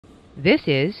This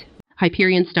is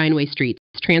Hyperion Steinway Street.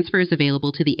 Transfer is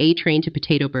available to the A train to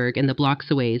Potatoburg and the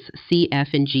Bloxaways C, F,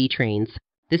 and G trains.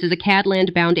 This is a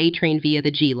Cadland bound A train via the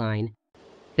G line.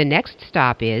 The next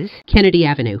stop is Kennedy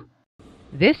Avenue.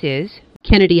 This is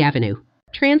Kennedy Avenue.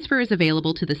 Transfer is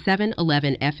available to the 7,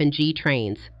 11, F, and G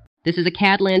trains. This is a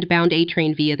Cadland bound A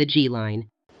train via the G line.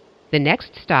 The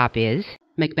next stop is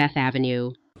Macbeth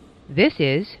Avenue. This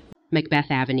is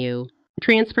Macbeth Avenue.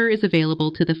 Transfer is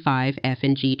available to the 5, F,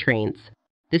 and G trains.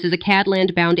 This is a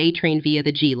Cadland bound A train via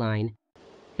the G line.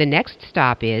 The next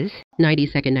stop is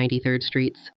 92nd, 93rd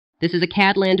Streets. This is a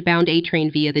Cadland bound A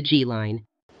train via the G line.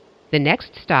 The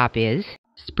next stop is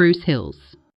Spruce Hills.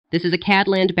 This is a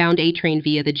Cadland bound A train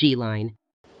via the G line.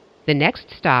 The next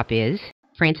stop is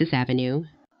Francis Avenue.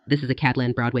 This is a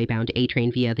Cadland Broadway bound A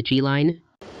train via the G line.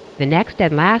 The next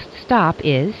and last stop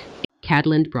is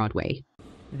Cadland Broadway.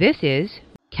 This is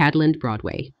Cadland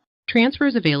Broadway. Transfer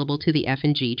is available to the F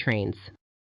and G trains.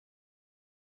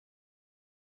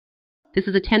 This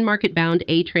is a 10 Market bound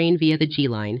A train via the G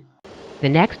line. The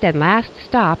next and last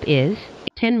stop is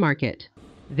 10 Market.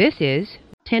 This is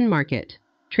 10 Market.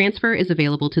 Transfer is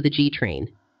available to the G train.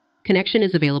 Connection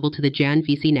is available to the Jan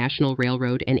VC National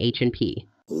Railroad and H&P.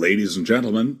 Ladies and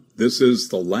gentlemen, this is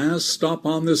the last stop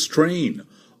on this train.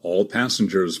 All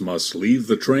passengers must leave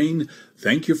the train.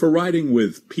 Thank you for riding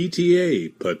with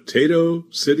PTA, Potato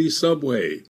City Subway.